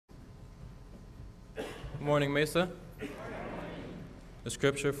Good morning, Mesa. The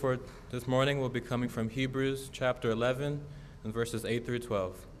scripture for this morning will be coming from Hebrews chapter 11 and verses 8 through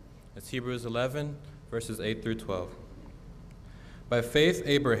 12. It's Hebrews 11, verses 8 through 12. By faith,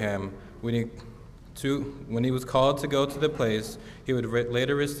 Abraham, when he was called to go to the place he would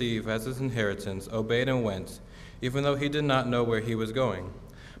later receive as his inheritance, obeyed and went, even though he did not know where he was going.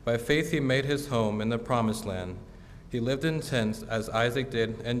 By faith, he made his home in the promised land. He lived in tents as Isaac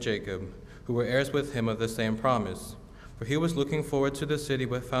did and Jacob, who were heirs with him of the same promise. For he was looking forward to the city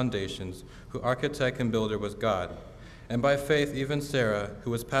with foundations, whose architect and builder was God. And by faith, even Sarah, who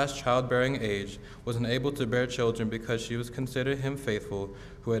was past childbearing age, was unable to bear children because she was considered him faithful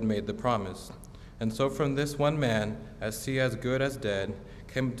who had made the promise. And so from this one man, as sea as good as dead,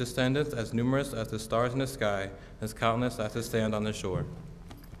 came descendants as numerous as the stars in the sky, as countless as the sand on the shore.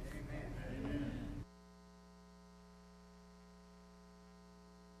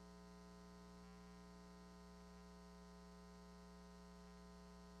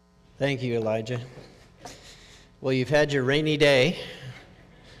 Thank you, Elijah. Well, you've had your rainy day,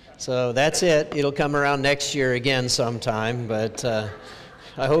 so that's it. It'll come around next year again sometime, but I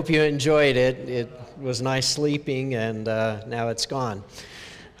hope you enjoyed it. It was nice sleeping, and now it's gone.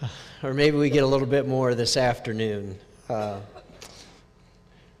 Or maybe we get a little bit more this afternoon.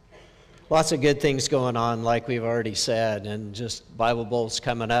 Lots of good things going on, like we've already said, and just Bible Bowls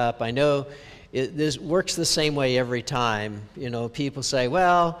coming up. I know this works the same way every time. You know, people say,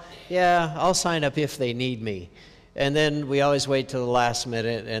 well, yeah, I'll sign up if they need me. And then we always wait till the last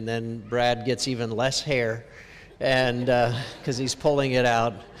minute, and then Brad gets even less hair, and because he's pulling it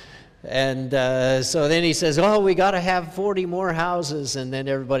out. And so then he says, oh, we got to have 40 more houses, and then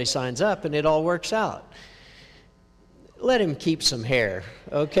everybody signs up, and it all works out. Let him keep some hair,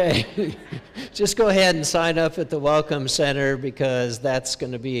 okay? Just go ahead and sign up at the Welcome Center, because that's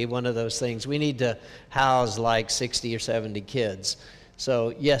going to be one of those things. We need to house like 60 or 70 kids.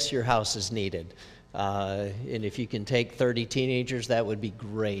 So yes, your house is needed. And if you can take 30 teenagers, that would be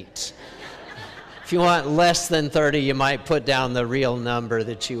great. If you want less than 30, you might put down the real number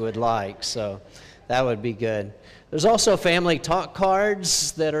that you would like. So that would be good. There's also family talk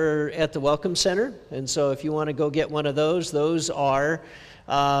cards that are at the Welcome Center, and so if you want to go get one of those are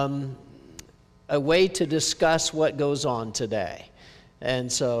a way to discuss what goes on today.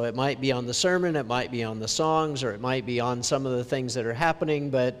 And so it might be on the sermon, it might be on the songs, or it might be on some of the things that are happening,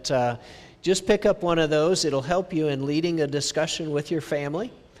 but just pick up one of those. It'll help you in leading a discussion with your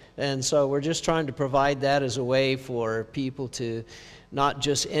family. And so we're just trying to provide that as a way for people to not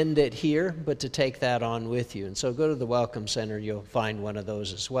just end it here, but to take that on with you. And so go to the Welcome Center, you'll find one of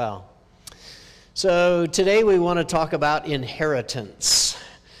those as well. So today we want to talk about inheritance.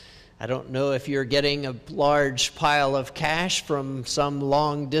 I don't know if you're getting a large pile of cash from some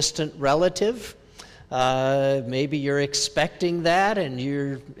long distant relative. Maybe you're expecting that and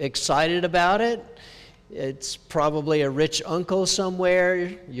you're excited about it. It's probably a rich uncle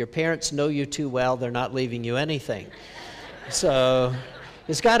somewhere. Your parents know you too well, they're not leaving you anything. So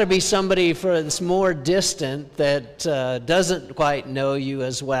it's got to be somebody that's more distant that doesn't quite know you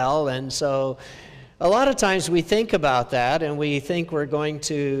as well. And so a lot of times we think about that and we think we're going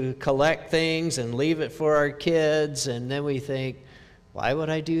to collect things and leave it for our kids. And then we think, why would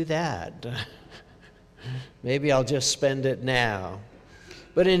I do that? Maybe I'll just spend it now.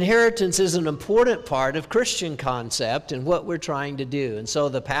 But inheritance is an important part of Christian concept and what we're trying to do. And so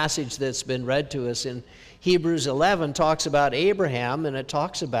the passage that's been read to us in Hebrews 11 talks about Abraham, and it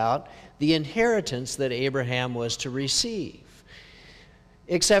talks about the inheritance that Abraham was to receive.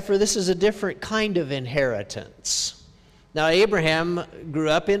 Except for this is a different kind of inheritance. Now, Abraham grew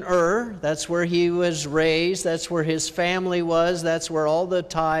up in Ur. That's where he was raised. That's where his family was. That's where all the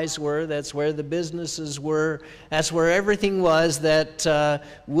ties were. That's where the businesses were. That's where everything was that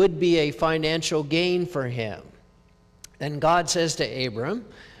would be a financial gain for him. And God says to Abram,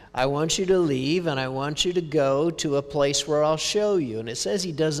 I want you to leave and I want you to go to a place where I'll show you. And it says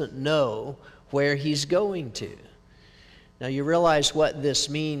he doesn't know where he's going to. Now you realize what this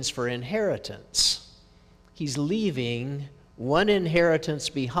means for inheritance. He's leaving one inheritance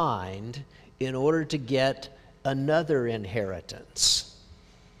behind in order to get another inheritance,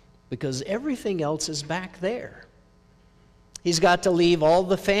 because everything else is back there. He's got to leave all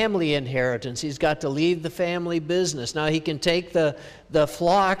the family inheritance. He's got to leave the family business. Now he can take the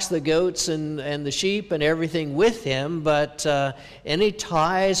flocks, the goats, and the sheep and everything with him, but any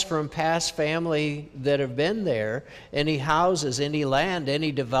ties from past family that have been there, any houses, any land,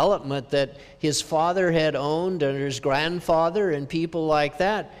 any development that his father had owned or his grandfather and people like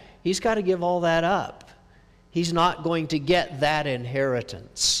that, he's got to give all that up. He's not going to get that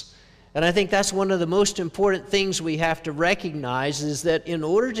inheritance. And I think that's one of the most important things we have to recognize, is that in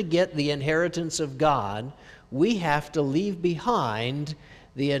order to get the inheritance of God, we have to leave behind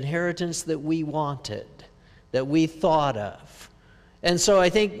the inheritance that we wanted, that we thought of. And so I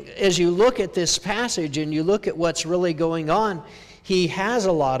think as you look at this passage and you look at what's really going on, he has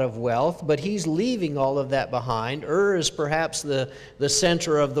a lot of wealth, but he's leaving all of that behind. Ur is perhaps the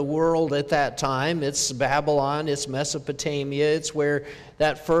center of the world at that time. It's Babylon, it's Mesopotamia, it's where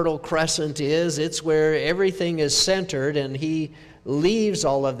that Fertile Crescent is, it's where everything is centered, and he leaves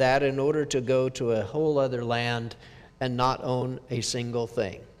all of that in order to go to a whole other land and not own a single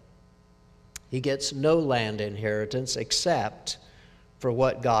thing. He gets no land inheritance except for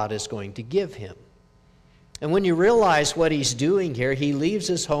what God is going to give him. And when you realize what he's doing here, he leaves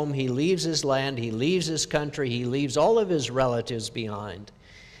his home, he leaves his land, he leaves his country, he leaves all of his relatives behind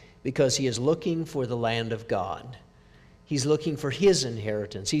because he is looking for the land of God. He's looking for his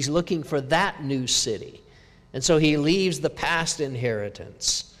inheritance. He's looking for that new city. And so he leaves the past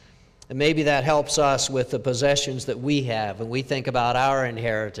inheritance. And maybe that helps us with the possessions that we have, and we think about our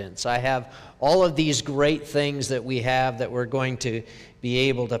inheritance. I have all of these great things that we have that we're going to be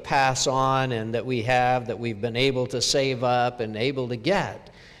able to pass on, and that we've been able to save up and able to get.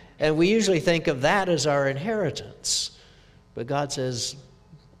 And we usually think of that as our inheritance. But God says,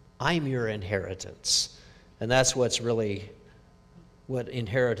 I'm your inheritance. And that's what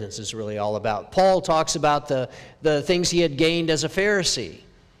inheritance is really all about. Paul talks about the things he had gained as a Pharisee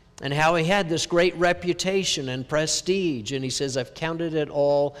and how he had this great reputation and prestige. And he says, I've counted it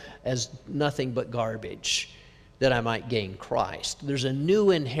all as nothing but garbage, that I might gain Christ. There's a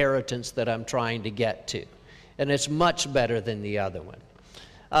new inheritance that I'm trying to get to, and it's much better than the other one.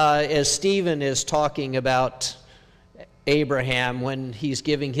 As Stephen is talking about Abraham when he's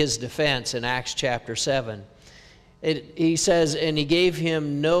giving his defense in Acts chapter 7, he says, and he gave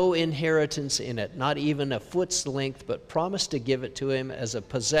him no inheritance in it, not even a foot's length, but promised to give it to him as a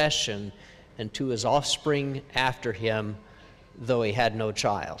possession and to his offspring after him, though he had no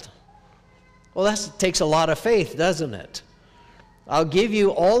child. Well, that takes a lot of faith, doesn't it? I'll give you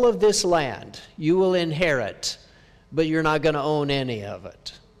all of this land. You will inherit, but you're not going to own any of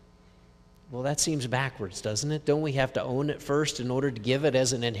it. Well, that seems backwards, doesn't it? Don't we have to own it first in order to give it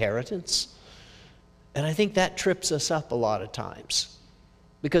as an inheritance? And I think that trips us up a lot of times,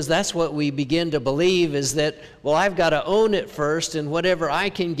 because that's what we begin to believe, is that, well, I've got to own it first, and whatever I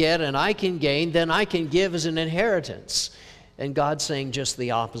can get and I can gain, then I can give as an inheritance. And God's saying just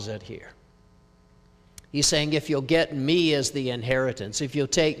the opposite here. He's saying, if you'll get me as the inheritance, if you'll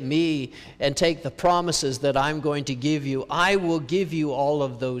take me and take the promises that I'm going to give you, I will give you all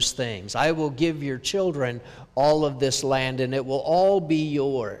of those things. I will give your children all of this land, and it will all be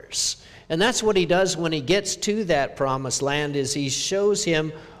yours. And that's what he does when he gets to that promised land, is he shows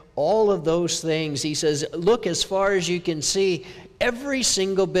him all of those things. He says, look, as far as you can see, every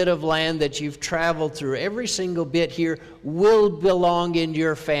single bit of land that you've traveled through, every single bit here will belong in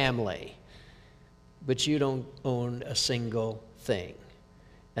your family. But you don't own a single thing.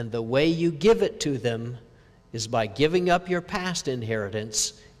 And the way you give it to them is by giving up your past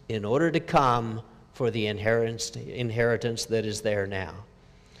inheritance in order to come for the inheritance that is there now.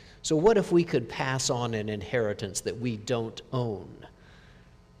 So what if we could pass on an inheritance that we don't own?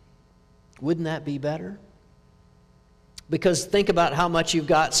 Wouldn't that be better? Because think about how much you've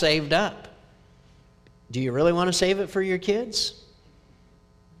got saved up. Do you really want to save it for your kids?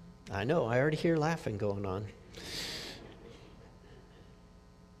 I know, I already hear laughing going on.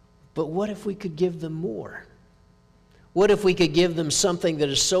 But what if we could give them more? What if we could give them something that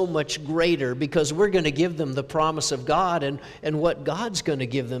is so much greater, because we're going to give them the promise of God, and what God's going to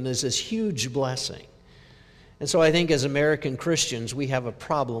give them is this huge blessing. And so I think as American Christians, we have a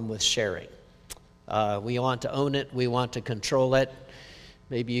problem with sharing. We want to own it. We want to control it.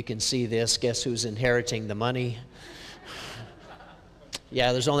 Maybe you can see this. Guess who's inheriting the money?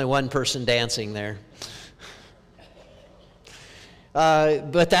 Yeah, there's only one person dancing there.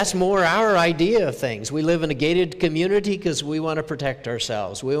 But that's more our idea of things. We live in a gated community because we want to protect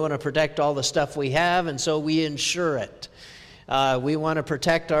ourselves. We want to protect all the stuff we have, and so we insure it. We want to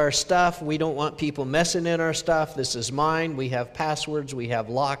protect our stuff. We don't want people messing in our stuff. This is mine. We have passwords. We have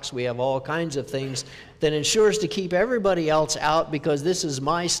locks. We have all kinds of things that ensures to keep everybody else out, because this is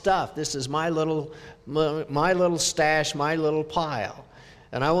my stuff. This is my little stash, my little pile.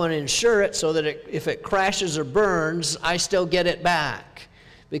 And I want to insure it so that if it crashes or burns, I still get it back,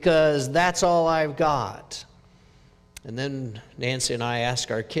 because that's all I've got. And then Nancy and I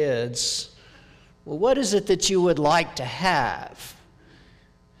ask our kids, well, what is it that you would like to have?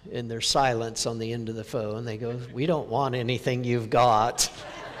 In their silence on the end of the phone, they go, we don't want anything you've got.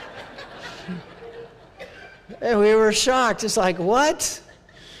 And we were shocked. It's like, what?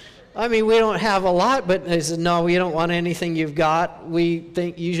 I mean, we don't have a lot, but they said, no, we don't want anything you've got. We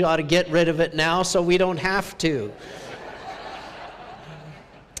think you ought to get rid of it now so we don't have to.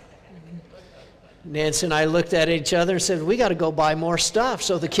 Nancy and I looked at each other and said, we got to go buy more stuff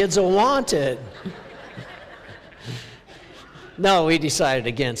so the kids will want it. No, we decided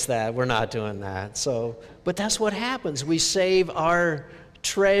against that. We're not doing that. But that's what happens. We save our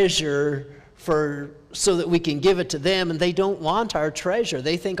treasure so that we can give it to them, and they don't want our treasure.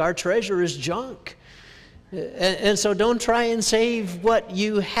 They think our treasure is junk. And so don't try and save what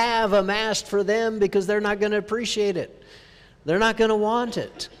you have amassed for them, because they're not going to appreciate it. They're not going to want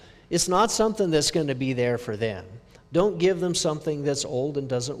it. It's not something that's going to be there for them. Don't give them something that's old and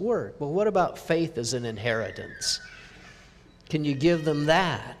doesn't work. Well, what about faith as an inheritance? Can you give them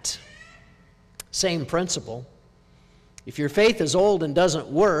that? Same principle. If your faith is old and doesn't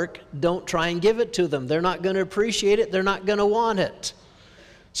work, don't try and give it to them. They're not going to appreciate it. They're not going to want it.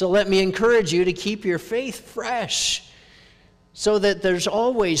 So let me encourage you to keep your faith fresh, so that there's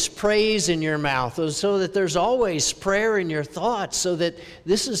always praise in your mouth, so that there's always prayer in your thoughts, so that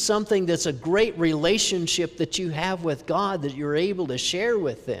this is something that's a great relationship that you have with God that you're able to share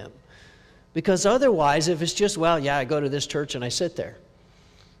with them. Because otherwise, if it's just, well, yeah, I go to this church and I sit there,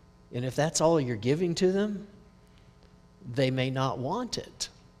 and if that's all you're giving to them, they may not want it.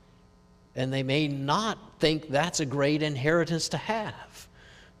 And they may not think that's a great inheritance to have.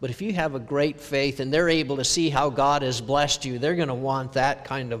 But if you have a great faith and they're able to see how God has blessed you, they're going to want that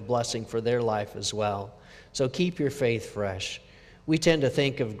kind of blessing for their life as well. So keep your faith fresh. We tend to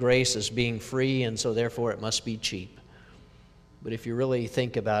think of grace as being free, and so therefore it must be cheap. But if you really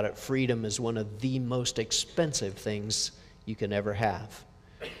think about it, freedom is one of the most expensive things you can ever have.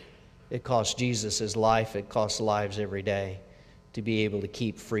 It costs Jesus his life. It costs lives every day to be able to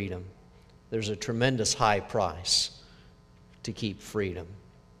keep freedom. There's a tremendous high price to keep freedom.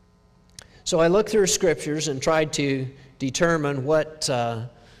 So I looked through scriptures and tried to determine what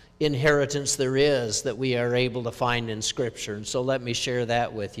inheritance there is that we are able to find in Scripture. And so let me share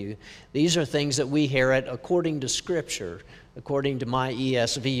that with you. These are things that we inherit according to Scripture, according to my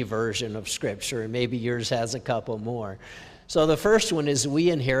ESV version of Scripture, and maybe yours has a couple more. So the first one is we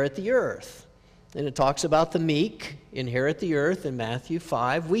inherit the earth. And it talks about the meek inherit the earth in Matthew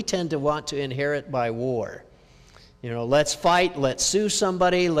 5. We tend to want to inherit by war. Let's fight, let's sue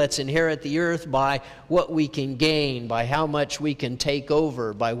somebody, let's inherit the earth by what we can gain, by how much we can take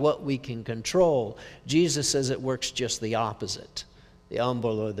over, by what we can control. Jesus says it works just the opposite. The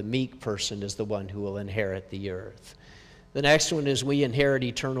humble or the meek person is the one who will inherit the earth. The next one is we inherit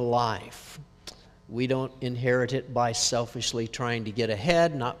eternal life. We don't inherit it by selfishly trying to get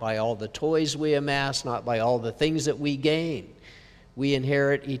ahead, not by all the toys we amass, not by all the things that we gain. We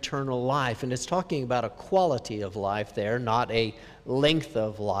inherit eternal life, and it's talking about a quality of life there, not a length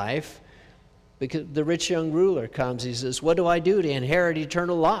of life. Because the rich young ruler comes, he says, what do I do to inherit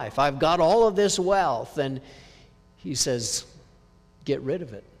eternal life? I've got all of this wealth. And he says, get rid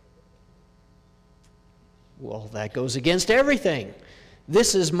of it. Well, that goes against everything.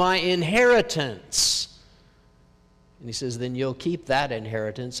 This is my inheritance. And he says, then you'll keep that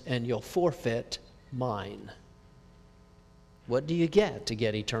inheritance and you'll forfeit mine. What do you get to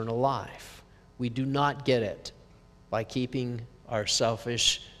get eternal life? We do not get it by keeping our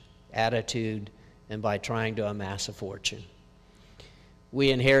selfish attitude and by trying to amass a fortune.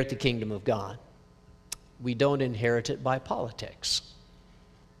 We inherit the kingdom of God. We don't inherit it by politics.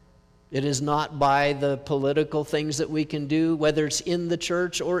 It is not by the political things that we can do, whether it's in the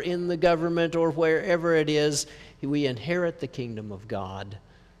church or in the government or wherever it is. We inherit the kingdom of God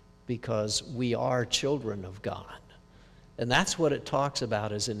because we are children of God. And that's what it talks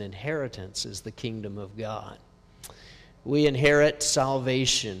about as an inheritance, is the kingdom of God. We inherit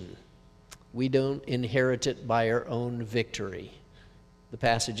salvation. We don't inherit it by our own victory. The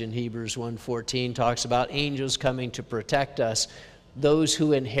passage in Hebrews 1:14 talks about angels coming to protect us, those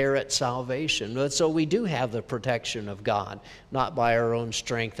who inherit salvation. But so we do have the protection of God, not by our own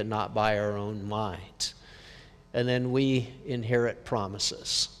strength and not by our own might. And then we inherit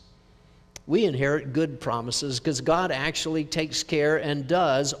promises. We inherit good promises because God actually takes care and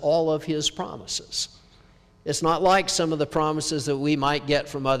does all of his promises. It's not like some of the promises that we might get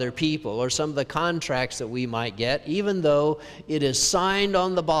from other people or some of the contracts that we might get, even though it is signed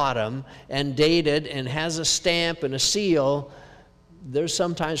on the bottom and dated and has a stamp and a seal. There's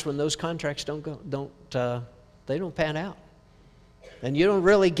sometimes when those contracts don't pan out. And you don't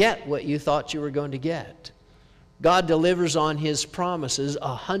really get what you thought you were going to get. God delivers on his promises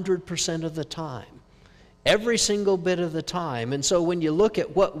 100% of the time, every single bit of the time. And so when you look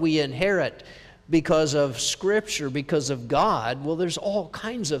at what we inherit, because of Scripture, because of God, well, there's all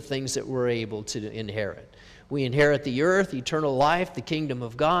kinds of things that we're able to inherit. We inherit the earth, eternal life, the kingdom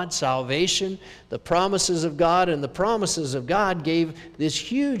of God, salvation, the promises of God, and the promises of God gave this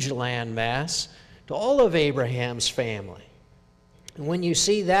huge landmass to all of Abraham's family. And when you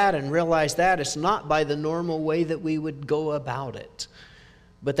see that and realize that, it's not by the normal way that we would go about it.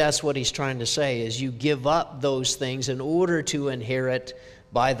 But that's what he's trying to say, is you give up those things in order to inherit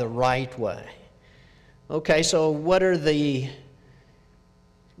by the right way. Okay, so what are the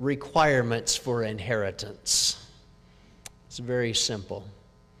requirements for inheritance? It's very simple.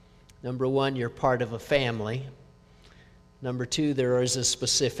 Number one, you're part of a family. Number two, there is a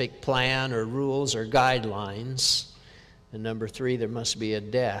specific plan or rules or guidelines. And number three, there must be a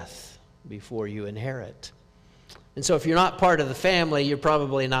death before you inherit. And so if you're not part of the family, you're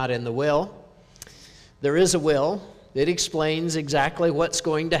probably not in the will. There is a will. It explains exactly what's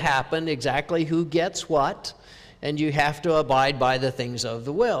going to happen, exactly who gets what, and you have to abide by the things of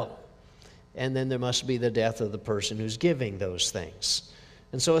the will. And then there must be the death of the person who's giving those things.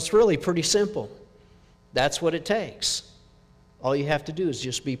 And so it's really pretty simple. That's what it takes. All you have to do is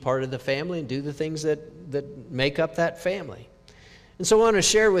just be part of the family and do the things that make up that family. And so I want to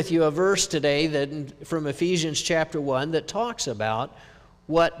share with you a verse today from Ephesians chapter 1 that talks about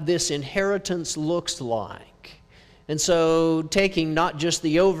what this inheritance looks like. And so taking not just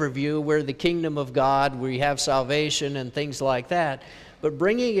the overview where the kingdom of God, where you have salvation and things like that, but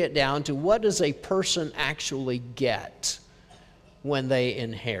bringing it down to what does a person actually get when they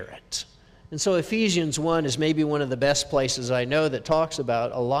inherit. And so Ephesians 1 is maybe one of the best places I know that talks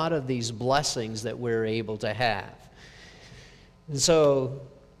about a lot of these blessings that we're able to have. And so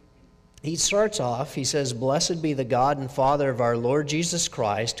he starts off, he says, "Blessed be the God and Father of our Lord Jesus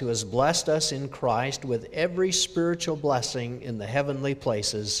Christ, who has blessed us in Christ with every spiritual blessing in the heavenly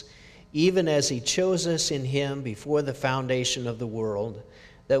places, even as he chose us in him before the foundation of the world,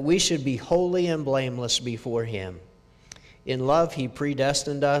 that we should be holy and blameless before him. In love he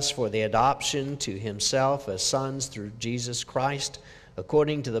predestined us for the adoption to himself as sons through Jesus Christ,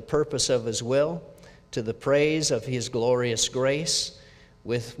 according to the purpose of his will, to the praise of his glorious grace,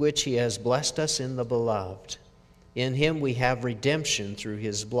 with which he has blessed us in the beloved. In him we have redemption through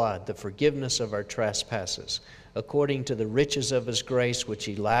his blood, the forgiveness of our trespasses, according to the riches of his grace, which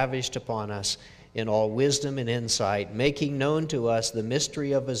he lavished upon us in all wisdom and insight, making known to us the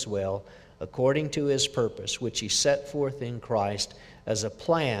mystery of his will, according to his purpose, which he set forth in Christ as a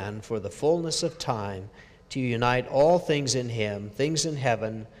plan for the fullness of time, to unite all things in him, things in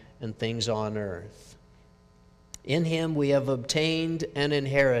heaven and things on earth. In him we have obtained an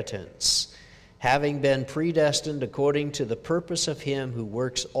inheritance, having been predestined according to the purpose of him who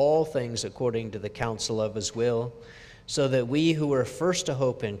works all things according to the counsel of his will, so that we who were first to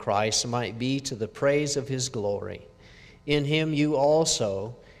hope in Christ might be to the praise of his glory. In him you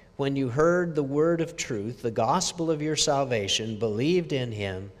also, when you heard the word of truth, the gospel of your salvation, believed in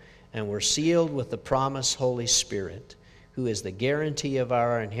him and were sealed with the promised Holy Spirit, who is the guarantee of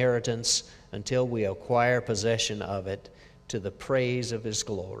our inheritance until we acquire possession of it, to the praise of his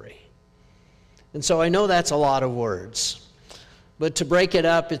glory." And so I know that's a lot of words, but to break it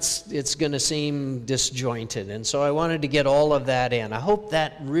up, it's going to seem disjointed. And so I wanted to get all of that in. I hope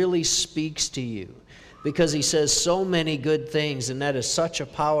that really speaks to you, because he says so many good things, and that is such a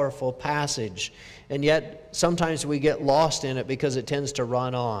powerful passage. And yet, sometimes we get lost in it because it tends to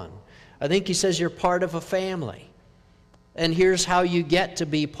run on. I think he says you're part of a family. And here's how you get to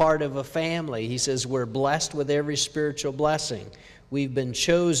be part of a family. He says we're blessed with every spiritual blessing. We've been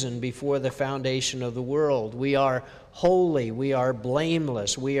chosen before the foundation of the world. We are holy. We are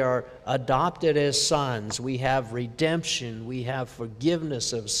blameless. We are adopted as sons. We have redemption. We have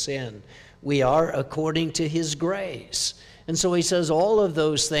forgiveness of sin. We are according to his grace. And so he says all of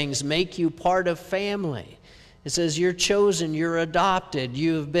those things make you part of family. It says you're chosen, you're adopted,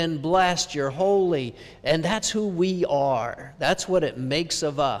 you've been blessed, you're holy, and that's who we are. That's what it makes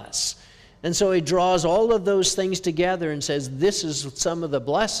of us. And so he draws all of those things together and says this is some of the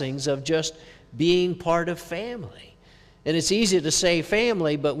blessings of just being part of family. And it's easy to say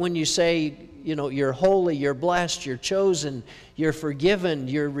family, but when you say, you know, you're holy, you're blessed, you're chosen, you're forgiven,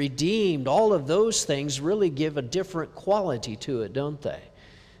 you're redeemed, all of those things really give a different quality to it, don't they?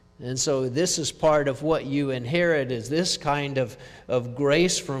 And so this is part of what you inherit, is this kind of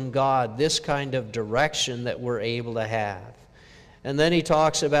grace from God, this kind of direction that we're able to have. And then he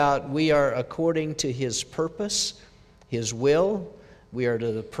talks about we are according to his purpose, his will. We are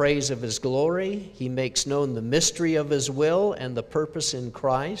to the praise of his glory. He makes known the mystery of his will and the purpose in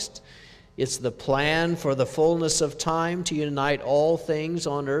Christ. It's the plan for the fullness of time to unite all things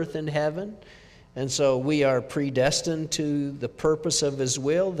on earth and heaven. And so we are predestined to the purpose of His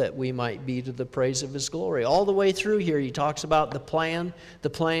will, that we might be to the praise of His glory. All the way through here, He talks about the plan, the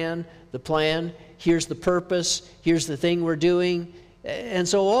plan, the plan. Here's the purpose. Here's the thing we're doing. And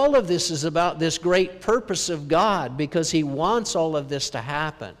so all of this is about this great purpose of God, because He wants all of this to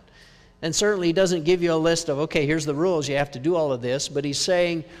happen. And certainly He doesn't give you a list of, okay, here's the rules, you have to do all of this. But He's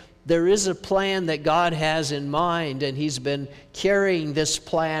saying there is a plan that God has in mind, and He's been carrying this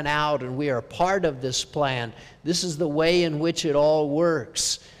plan out, and we are part of this plan. This is the way in which it all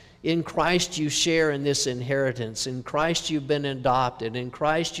works. In Christ you share in this inheritance. In Christ you've been adopted. In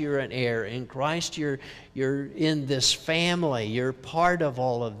Christ you're an heir. In Christ you're in this family. You're part of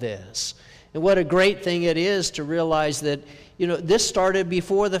all of this. And what a great thing it is to realize that, this started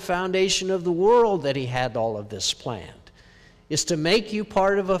before the foundation of the world, that He had all of this planned. Is to make you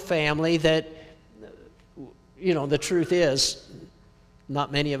part of a family that, the truth is,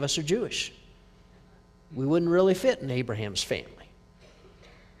 not many of us are Jewish. We wouldn't really fit in Abraham's family.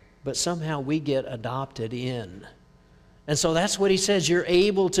 But somehow we get adopted in. And so that's what He says, you're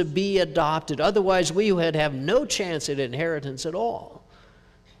able to be adopted. Otherwise we would have no chance at inheritance at all.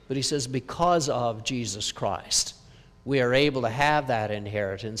 But He says because of Jesus Christ, we are able to have that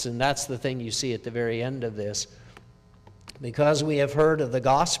inheritance. And that's the thing you see at the very end of this. Because we have heard of the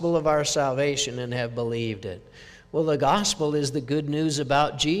gospel of our salvation and have believed it. Well, the gospel is the good news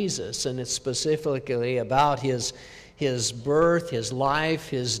about Jesus, and it's specifically about His birth, His life,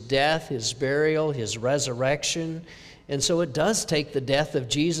 His death, His burial, His resurrection. And so it does take the death of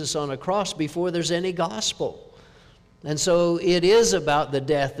Jesus on a cross before there's any gospel. And so it is about the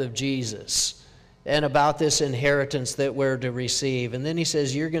death of Jesus and about this inheritance that we're to receive. And then He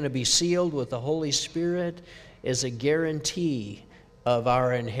says you're going to be sealed with the Holy Spirit as a guarantee of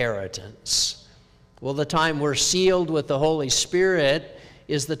our inheritance. Well, the time we're sealed with the Holy Spirit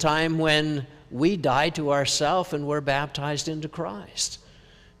is the time when we die to ourselves and we're baptized into Christ.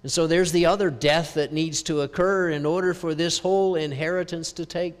 And so there's the other death that needs to occur in order for this whole inheritance to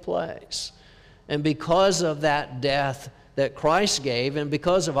take place. And because of that death that Christ gave, and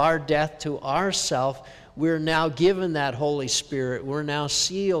because of our death to ourself, we're now given that Holy Spirit. We're now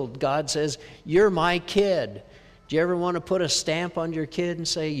sealed. God says, you're my kid. Do you ever want to put a stamp on your kid and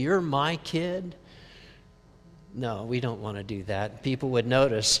say, you're my kid? No, we don't want to do that. People would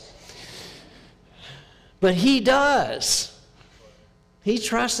notice. But He does. He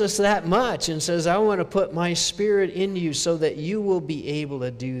trusts us that much and says, I want to put my Spirit in you so that you will be able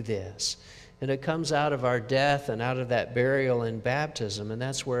to do this. And it comes out of our death and out of that burial and baptism, and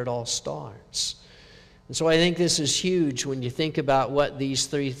that's where it all starts. And so I think this is huge when you think about what these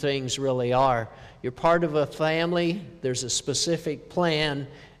three things really are. You're part of a family, there's a specific plan,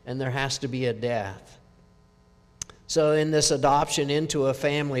 and there has to be a death. So in this adoption into a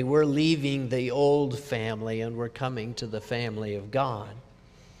family, we're leaving the old family and we're coming to the family of God.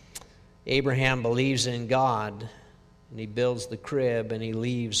 Abraham believes in God, and he builds the crib and he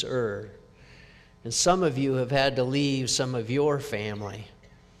leaves Ur. And some of you have had to leave some of your family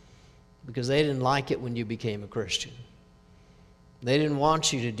because they didn't like it when you became a Christian. They didn't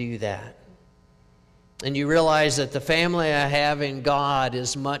want you to do that. And you realize that the family I have in God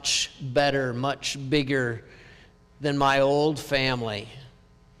is much better, much bigger than my old family.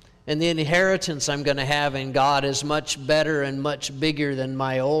 And the inheritance I'm going to have in God is much better and much bigger than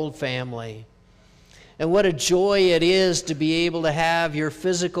my old family. And what a joy it is to be able to have your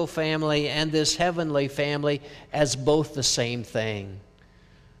physical family and this heavenly family as both the same thing.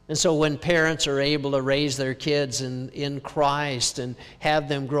 And so when parents are able to raise their kids in Christ and have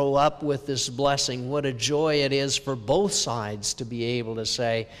them grow up with this blessing, what a joy it is for both sides to be able to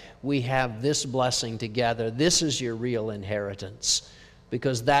say, we have this blessing together. This is your real inheritance,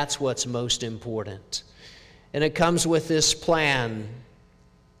 because that's what's most important. And it comes with this plan.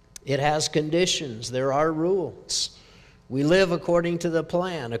 It has conditions. There are rules. We live according to the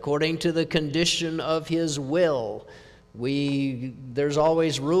plan, according to the condition of His will. There's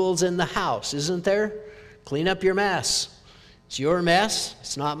always rules in the house, isn't there? Clean up your mess. It's your mess.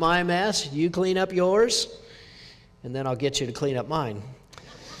 It's not my mess. You clean up yours, and then I'll get you to clean up mine.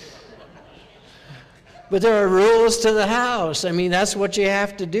 But there are rules to the house. I mean, that's what you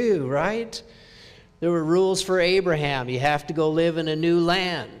have to do, right? There were rules for Abraham. You have to go live in a new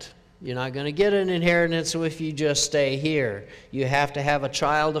land. You're not going to get an inheritance if you just stay here. You have to have a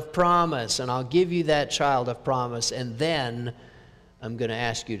child of promise, and I'll give you that child of promise, and then I'm going to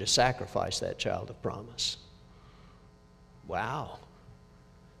ask you to sacrifice that child of promise. Wow.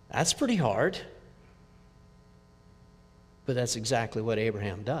 That's pretty hard. But that's exactly what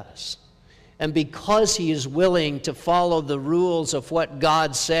Abraham does. And because he is willing to follow the rules of what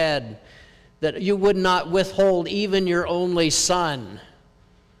God said, that you would not withhold even your only son,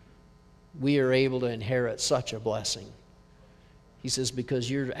 we are able to inherit such a blessing. He says, because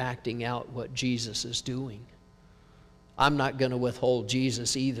you're acting out what Jesus is doing. I'm not going to withhold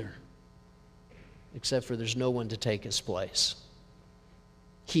Jesus either, except for there's no one to take his place.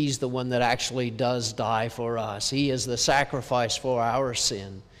 He's the one that actually does die for us. He is the sacrifice for our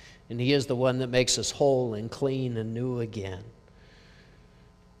sin, and he is the one that makes us whole and clean and new again.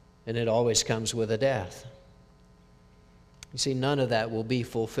 And it always comes with a death. You see, none of that will be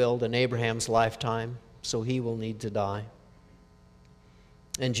fulfilled in Abraham's lifetime, so he will need to die.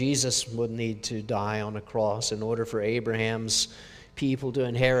 And Jesus would need to die on a cross in order for Abraham's people to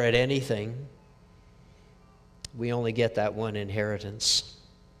inherit anything. We only get that one inheritance.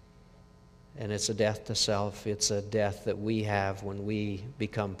 And it's a death to self. It's a death that we have when we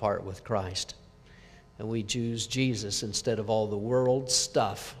become part with Christ. And we choose Jesus instead of all the world's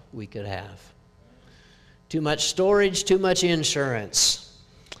stuff we could have. Too much storage, too much insurance.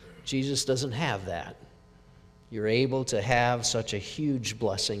 Jesus doesn't have that. You're able to have such a huge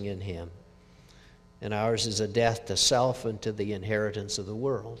blessing in him. And ours is a death to self and to the inheritance of the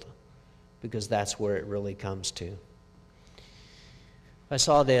world, because that's where it really comes to. I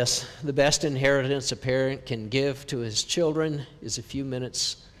saw this. The best inheritance a parent can give to his children is a few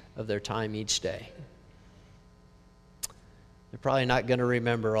minutes of their time each day. They're probably not going to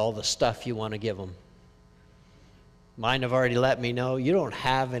remember all the stuff you want to give them. Mine have already let me know, you don't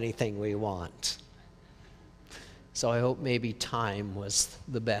have anything we want. So I hope maybe time was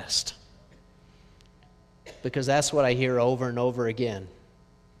the best. Because that's what I hear over and over again.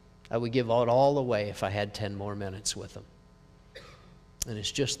 I would give it all away if I had 10 more minutes with them. And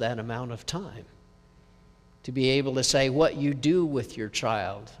it's just that amount of time to be able to say what you do with your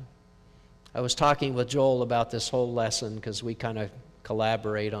child. I was talking with Joel about this whole lesson because we kind of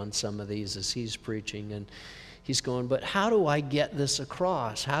collaborate on some of these as he's preaching, and he's going, but how do I get this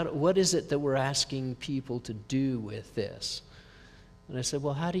across? What is it that we're asking people to do with this? And I said,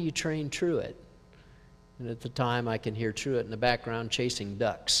 well, how do you train Truett? And at the time, I can hear Truett in the background chasing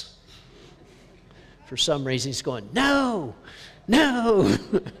ducks. For some reason, he's going, no, no.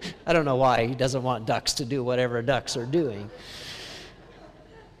 I don't know why. He doesn't want ducks to do whatever ducks are doing.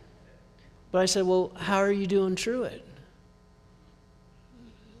 But I said, well, how are you doing Truett?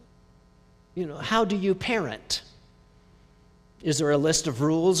 You know, how do you parent? Is there a list of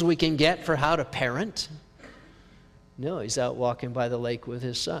rules we can get for how to parent? No, he's out walking by the lake with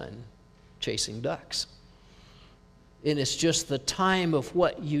his son, chasing ducks. And it's just the time of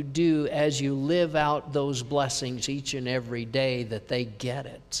what you do as you live out those blessings each and every day that they get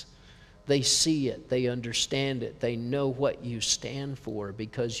it. They see it, they understand it, they know what you stand for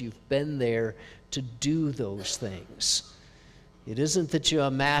because you've been there to do those things. It isn't that you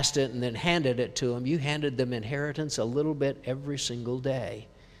amassed it and then handed it to them. You handed them inheritance a little bit every single day.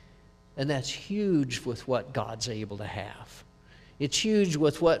 And that's huge with what God's able to have. It's huge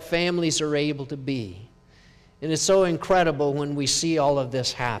with what families are able to be. And it's so incredible when we see all of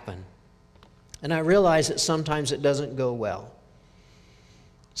this happen. And I realize that sometimes it doesn't go well.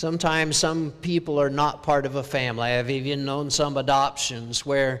 Sometimes some people are not part of a family. I've even known some adoptions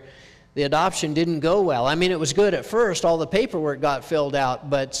where the adoption didn't go well. I mean, it was good at first. All the paperwork got filled out,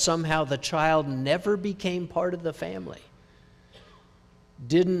 but somehow the child never became part of the family.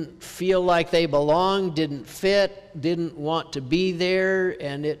 Didn't feel like they belonged, didn't fit, didn't want to be there,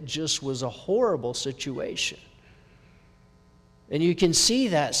 and it just was a horrible situation. And you can see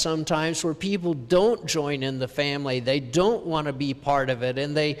that sometimes where people don't join in the family. They don't want to be part of it,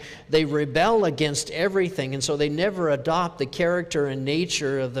 and they rebel against everything. And so they never adopt the character and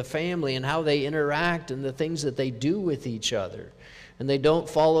nature of the family and how they interact and the things that they do with each other. And they don't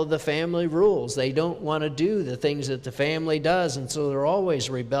follow the family rules. They don't want to do the things that the family does. And so they're always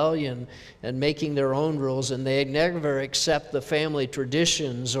rebellion and making their own rules. And they never accept the family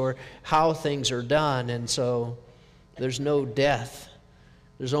traditions or how things are done. And so there's no death.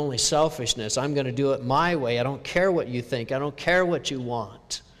 There's only selfishness. I'm going to do it my way. I don't care what you think. I don't care what you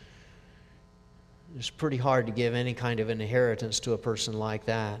want. It's pretty hard to give any kind of inheritance to a person like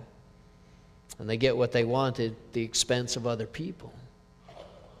that. And they get what they want at the expense of other people.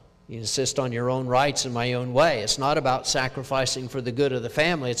 You insist on your own rights in my own way. It's not about sacrificing for the good of the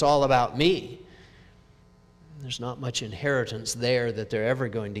family. It's all about me. There's not much inheritance there that they're ever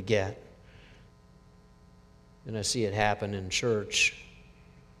going to get. And I see it happen in church.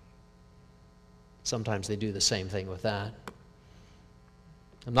 Sometimes they do the same thing with that.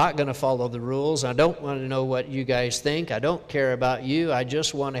 I'm not going to follow the rules. I don't want to know what you guys think. I don't care about you. I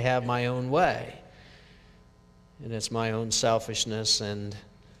just want to have my own way. And it's my own selfishness, and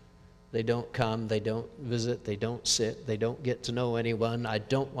They don't come, they don't visit, they don't sit, they don't get to know anyone. I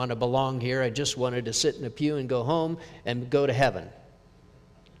don't want to belong here. I just wanted to sit in a pew and go home and go to heaven.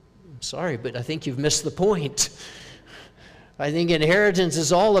 I'm sorry, but I think you've missed the point. I think inheritance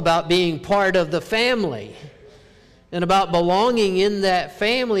is all about being part of the family and about belonging in that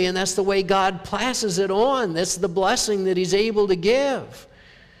family, and that's the way God passes it on. That's the blessing that He's able to give.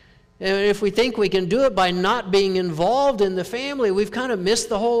 And if we think we can do it by not being involved in the family, we've kind of missed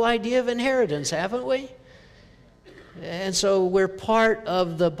the whole idea of inheritance, haven't we? And so we're part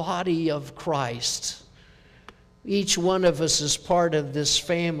of the body of Christ. Each one of us is part of this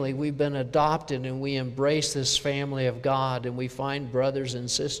family. We've been adopted and we embrace this family of God, and we find brothers and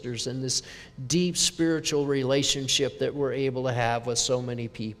sisters in this deep spiritual relationship that we're able to have with so many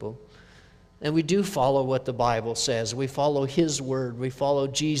people. And we do follow what the Bible says. We follow His Word. We follow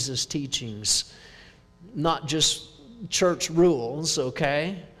Jesus' teachings. Not just church rules,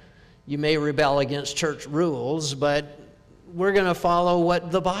 okay? You may rebel against church rules, but we're going to follow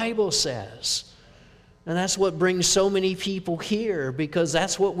what the Bible says. And that's what brings so many people here, because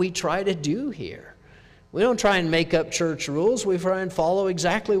that's what we try to do here. We don't try and make up church rules. We try and follow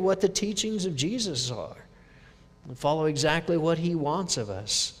exactly what the teachings of Jesus are. And follow exactly what He wants of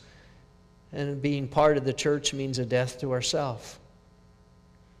us. And being part of the church means a death to ourselves.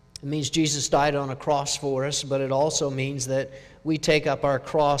 It means Jesus died on a cross for us, but it also means that we take up our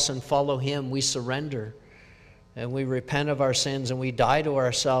cross and follow Him. We surrender, and we repent of our sins, and we die to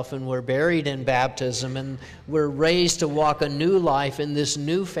ourselves, and we're buried in baptism, and we're raised to walk a new life in this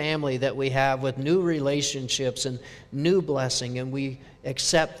new family that we have with new relationships and new blessing, and we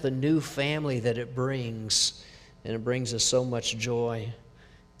accept the new family that it brings, and it brings us so much joy.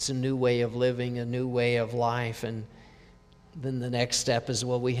 It's a new way of living, a new way of life. And then the next step is,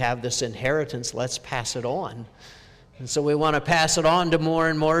 well, we have this inheritance, let's pass it on. And so we want to pass it on to more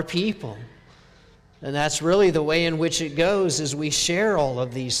and more people. And that's really the way in which it goes, is we share all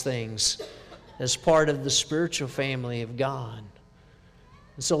of these things as part of the spiritual family of God.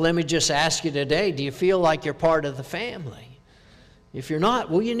 And so let me just ask you today, do you feel like you're part of the family? If you're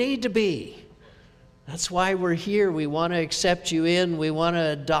not, well, you need to be. That's why we're here. We want to accept you in. We want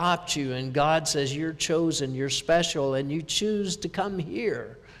to adopt you. And God says you're chosen, you're special, and you choose to come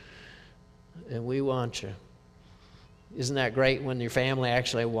here. And we want you. Isn't that great when your family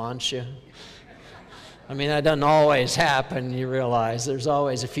actually wants you? I mean, that doesn't always happen, you realize. There's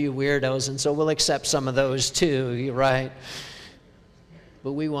always a few weirdos, and so we'll accept some of those too, right?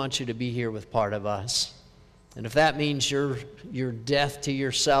 But we want you to be here with part of us. And if that means your death to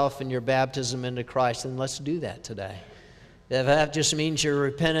yourself and your baptism into Christ, then let's do that today. If that just means your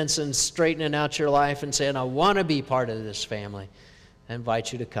repentance and straightening out your life and saying, I want to be part of this family, I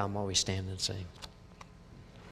invite you to come while we stand and sing.